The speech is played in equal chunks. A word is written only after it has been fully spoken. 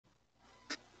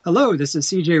Hello, this is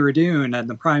CJ Radune at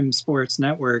the Prime Sports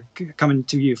Network coming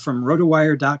to you from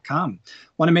rotowire.com.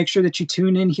 Want to make sure that you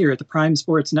tune in here at the Prime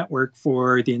Sports Network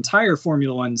for the entire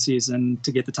Formula One season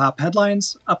to get the top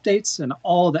headlines, updates, and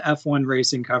all the F1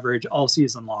 racing coverage all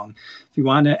season long. If you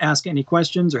want to ask any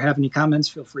questions or have any comments,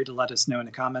 feel free to let us know in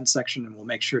the comments section and we'll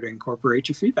make sure to incorporate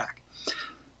your feedback.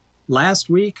 Last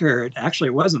week, or actually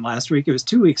it wasn't last week, it was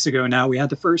 2 weeks ago now, we had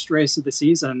the first race of the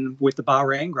season with the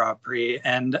Bahrain Grand Prix.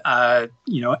 And,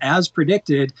 as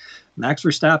predicted, Max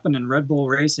Verstappen and Red Bull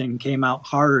Racing came out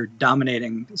hard,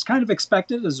 dominating. It's kind of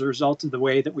expected as a result of the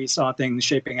way that we saw things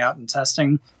shaping out in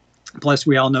testing. Plus,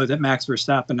 we all know that Max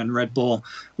Verstappen and Red Bull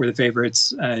were the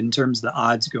favorites in terms of the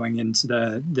odds going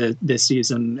into this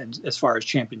season. And as far as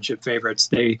championship favorites,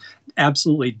 they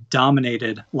absolutely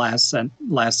dominated last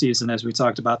season, as we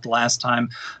talked about the last time.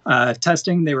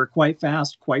 Testing, they were quite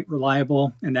fast, quite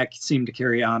reliable, and that seemed to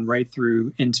carry on right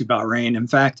through into Bahrain. In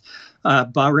fact,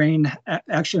 Bahrain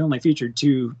actually only featured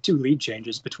two lead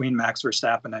changes between Max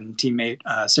Verstappen and teammate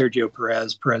Sergio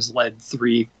Perez. Perez led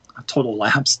 3 total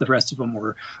laps. The rest of them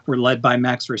were led by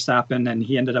Max Verstappen, and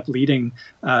he ended up leading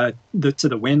to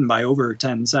the win by over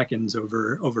 10 seconds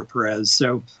over Perez.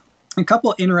 So a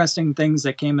couple interesting things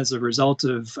that came as a result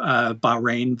of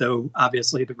Bahrain, though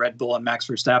obviously the Red Bull and Max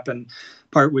Verstappen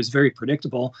part was very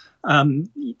predictable.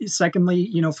 Secondly,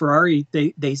 Ferrari,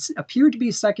 they appear to be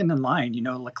second in line.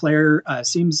 Leclerc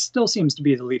still seems to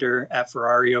be the leader at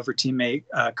Ferrari over teammate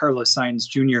Carlos Sainz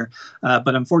Jr.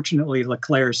 But unfortunately,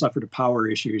 Leclerc suffered a power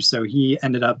issue, so he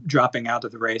ended up dropping out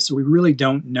of the race. So we really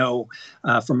don't know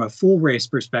from a full race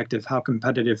perspective how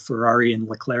competitive Ferrari and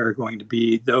Leclerc are going to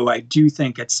be, though I do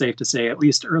think it's safe to say, at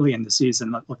least early in the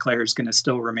season, that Leclerc is going to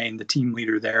still remain the team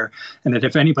leader there, and that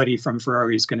if anybody from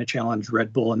Ferrari is going to challenge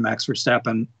Red Bull and Max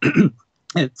Verstappen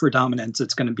for dominance,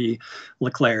 it's going to be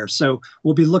Leclerc. So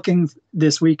we'll be looking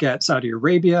this week at Saudi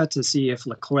Arabia to see if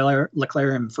Leclerc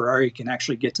and Ferrari can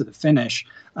actually get to the finish.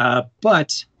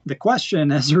 But the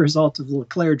question as a result of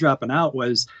Leclerc dropping out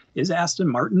was, is Aston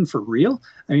Martin for real?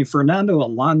 I mean, Fernando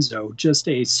Alonso, just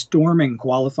a storming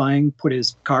qualifying, put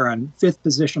his car on 5th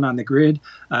position on the grid,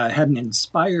 had an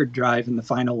inspired drive in the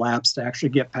final laps to actually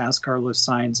get past Carlos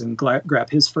Sainz and grab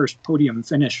his first podium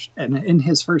finish and in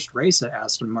his first race at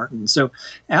Aston Martin. So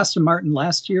Aston Martin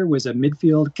last year was a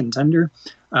midfield contender.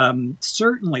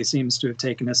 Certainly seems to have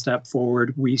taken a step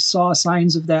forward. We saw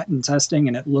signs of that in testing,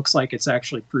 and it looks like it's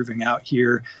actually proving out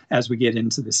here as we get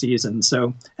into the season.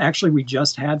 So actually, we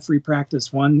just had free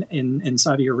practice 1 in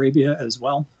Saudi Arabia as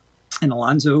well. And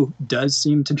Alonso does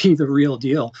seem to be the real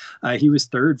deal. He was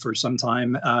 3rd for some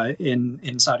time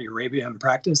in Saudi Arabia in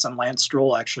practice, and Lance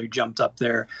Stroll actually jumped up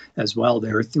there as well.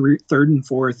 They were 3rd and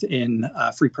 4th in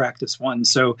free practice 1.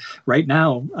 So right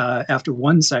now, after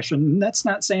one session, that's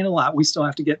not saying a lot. We still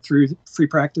have to get through free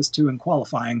practice 2 and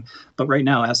qualifying. But right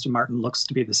now, Aston Martin looks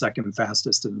to be the 2nd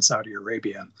fastest in Saudi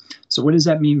Arabia. So what does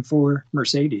that mean for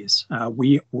Mercedes?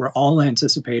 We were all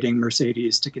anticipating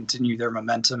Mercedes to continue their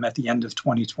momentum at the end of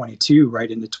 2022.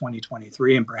 Right into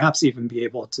 2023, and perhaps even be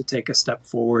able to take a step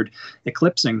forward,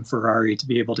 eclipsing Ferrari to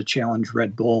be able to challenge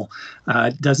Red Bull.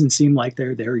 Doesn't seem like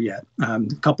they're there yet. A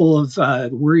couple of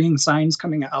worrying signs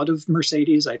coming out of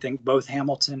Mercedes. I think both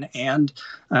Hamilton and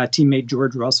teammate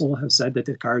George Russell have said that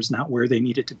the car is not where they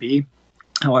need it to be.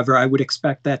 However, I would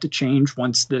expect that to change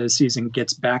once the season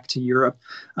gets back to Europe.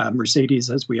 Mercedes,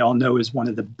 as we all know, is one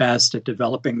of the best at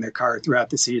developing their car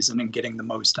throughout the season and getting the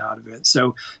most out of it.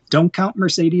 So don't count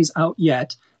Mercedes out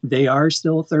yet. They are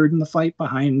still 3rd in the fight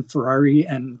behind Ferrari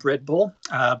and Red Bull,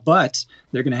 but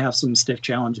they're going to have some stiff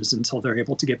challenges until they're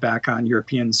able to get back on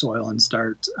European soil and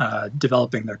start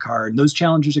developing their car. And those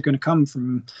challenges are going to come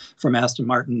from Aston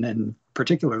Martin and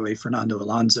particularly Fernando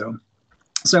Alonso.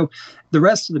 So the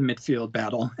rest of the midfield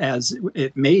battle, as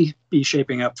it may be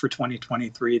shaping up for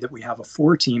 2023, that we have a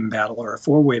 4-team battle or a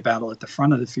 4-way battle at the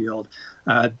front of the field,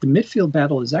 the midfield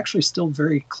battle is actually still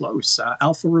very close.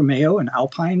 Alfa Romeo and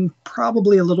Alpine,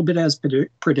 probably a little bit as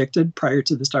predicted prior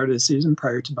to the start of the season,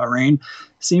 prior to Bahrain,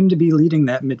 seem to be leading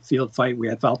that midfield fight. We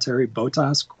had Valtteri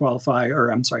Bottas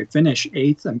finish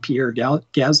 8th, and Pierre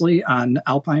Gasly on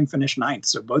Alpine finish 9th.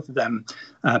 So both of them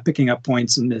picking up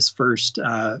points in this first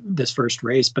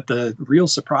race. But the real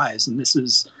surprise, and this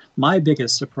is my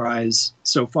biggest surprise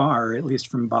so far, at least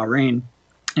from Bahrain,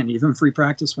 and even free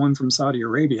practice 1 from Saudi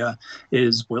Arabia,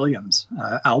 is Williams.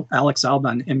 Alex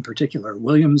Albon in particular.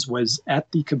 Williams was at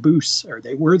the caboose, or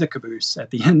they were the caboose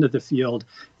at the end of the field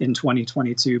in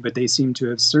 2022, but they seem to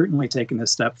have certainly taken a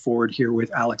step forward here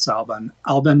with Alex Albon.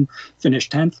 Albon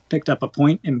finished 10th, picked up a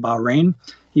point in Bahrain.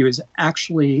 He was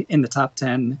actually in the top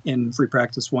 10 in free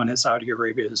practice 1 at Saudi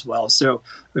Arabia as well. So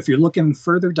if you're looking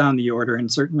further down the order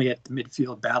and certainly at the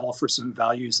midfield battle for some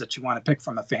values that you want to pick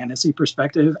from a fantasy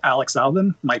perspective, Alex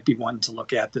Albon might be one to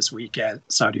look at this week at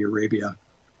Saudi Arabia.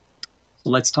 So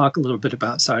let's talk a little bit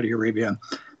about Saudi Arabia.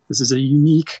 This is a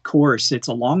unique course. It's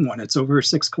a long one. It's over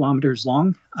 6 kilometers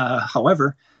long.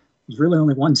 However, there's really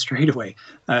only one straightaway.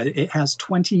 It has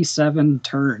 27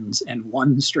 turns and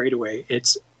 1 straightaway.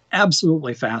 It's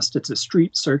absolutely fast. It's a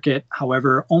street circuit.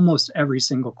 However, almost every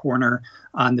single corner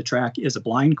on the track is a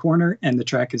blind corner, and the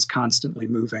track is constantly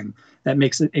moving. That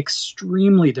makes it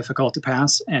extremely difficult to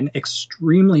pass and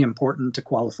extremely important to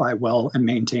qualify well and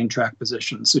maintain track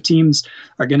position. So teams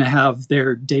are going to have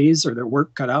their days or their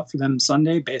work cut out for them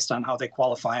Sunday based on how they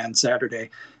qualify on Saturday.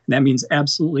 And that means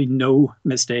absolutely no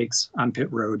mistakes on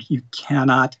pit road. You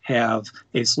cannot have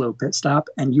a slow pit stop,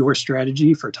 and your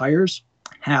strategy for tires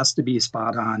has to be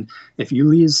spot on. If you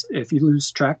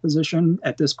lose track position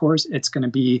at this course, it's going to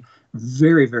be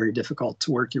very, very difficult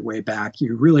to work your way back.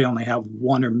 You really only have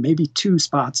 1 or maybe 2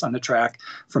 spots on the track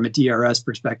from a DRS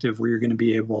perspective where you're going to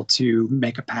be able to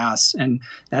make a pass. And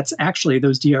that's actually,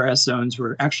 those DRS zones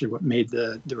were actually what made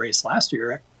the race last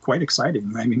year quite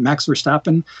exciting. I mean, Max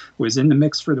Verstappen was in the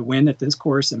mix for the win at this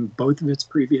course in both of its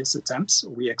previous attempts.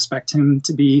 We expect him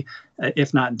to be,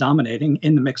 if not dominating,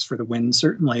 in the mix for the win,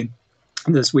 certainly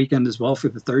this weekend as well for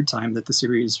the 3rd time that the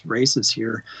series races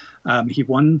here. He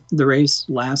won the race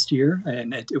last year,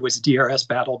 and it was a DRS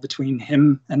battle between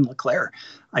him and Leclerc.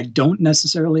 I don't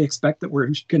necessarily expect that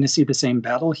we're going to see the same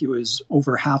battle. He was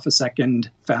over half a second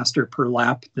faster per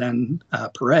lap than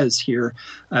Perez here,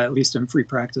 at least in free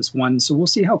practice 1. So we'll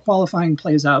see how qualifying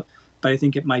plays out, but I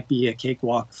think it might be a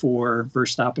cakewalk for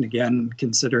Verstappen again,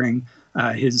 considering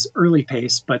his early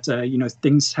pace. But,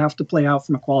 things have to play out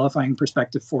from a qualifying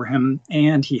perspective for him,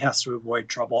 and he has to avoid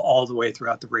trouble all the way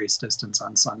throughout the race distance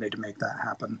on Sunday to make that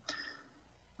happen.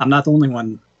 I'm not the only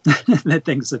one that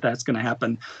thinks that that's going to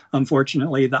happen.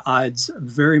 Unfortunately, the odds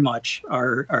very much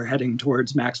are heading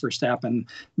towards Max Verstappen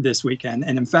this weekend.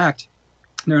 And in fact,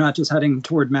 they're not just heading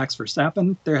toward Max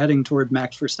Verstappen, they're heading toward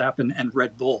Max Verstappen and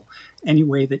Red Bull. Any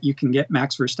way that you can get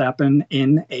Max Verstappen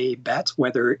in a bet,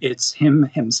 whether it's him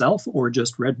himself or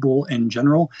just Red Bull in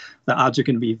general, the odds are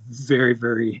going to be very,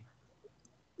 very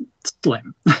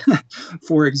slim.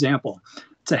 For example,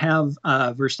 to have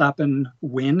Verstappen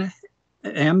win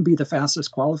and be the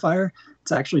fastest qualifier,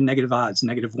 it's actually negative odds,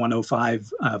 negative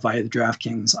 105 via the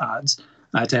DraftKings odds.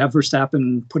 To have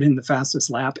Verstappen put in the fastest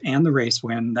lap and the race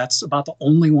win, that's about the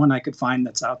only one I could find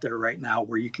that's out there right now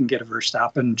where you can get a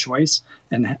Verstappen choice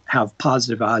and have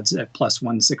positive odds at plus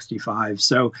 165.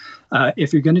 So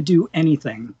if you're going to do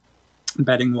anything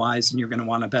betting wise and you're going to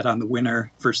want to bet on the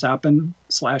winner, Verstappen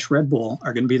 / Red Bull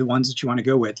are going to be the ones that you want to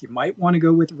go with. You might want to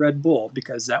go with Red Bull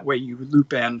because that way you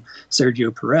loop in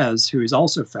Sergio Perez, who is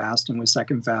also fast and was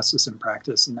 2nd fastest in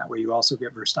practice, and that way you also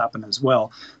get Verstappen as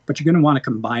well. But you're going to want to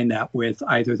combine that with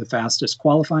either the fastest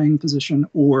qualifying position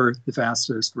or the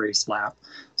fastest race lap.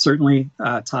 Certainly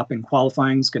top in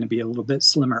qualifying is going to be a little bit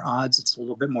slimmer odds. It's a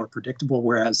little bit more predictable,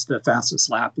 whereas the fastest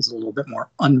lap is a little bit more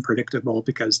unpredictable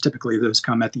because typically those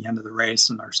come at the end of the race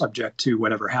and are subject to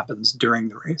whatever happens during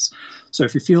the race. So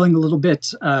if you're feeling a little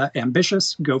bit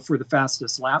ambitious, go for the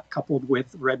fastest lap coupled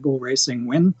with Red Bull Racing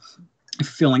win. If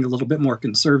you're feeling a little bit more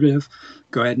conservative,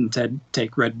 go ahead and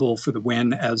take Red Bull for the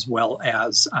win as well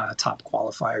as top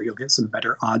qualifier. You'll get some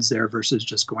better odds there versus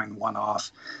just going one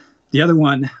off. The other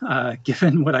one,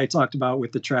 given what I talked about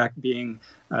with the track being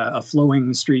a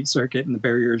flowing street circuit and the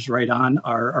barriers right on,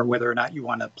 are whether or not you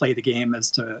want to play the game as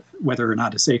to whether or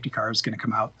not a safety car is going to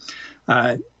come out.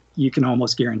 You can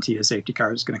almost guarantee a safety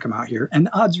car is going to come out here. And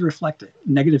the odds reflect it,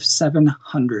 negative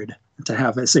 700 to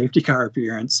have a safety car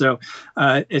appearance. So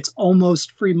it's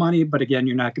almost free money, but again,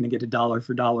 you're not going to get a dollar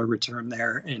for dollar return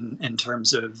there in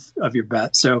terms of your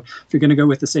bet. So if you're going to go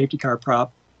with the safety car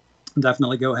prop,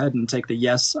 definitely go ahead and take the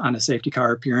yes on a safety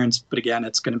car appearance. But again,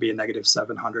 it's going to be a negative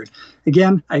 700.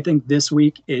 Again, I think this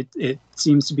week it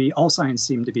seems to be, all signs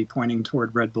seem to be pointing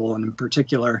toward Red Bull, and in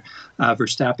particular,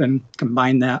 Verstappen.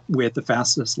 Combine that with the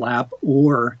fastest lap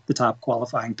or the top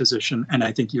qualifying position, and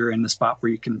I think you're in the spot where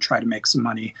you can try to make some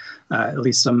money, at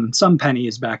least some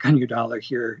pennies back on your dollar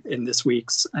here in this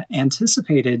week's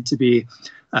anticipated to be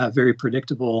very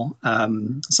predictable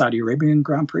Saudi Arabian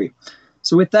Grand Prix.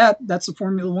 So with that, that's the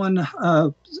Formula One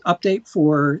update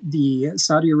for the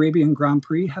Saudi Arabian Grand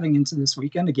Prix heading into this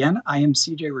weekend. Again, I am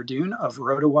CJ Radune of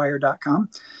rotowire.com.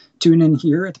 Tune in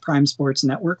here at the Prime Sports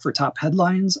Network for top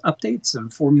headlines, updates,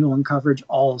 and Formula One coverage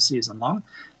all season long.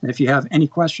 And if you have any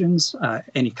questions,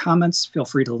 any comments, feel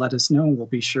free to let us know. We'll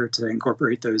be sure to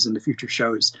incorporate those into future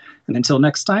shows. And until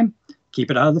next time,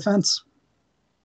 keep it out of the fence.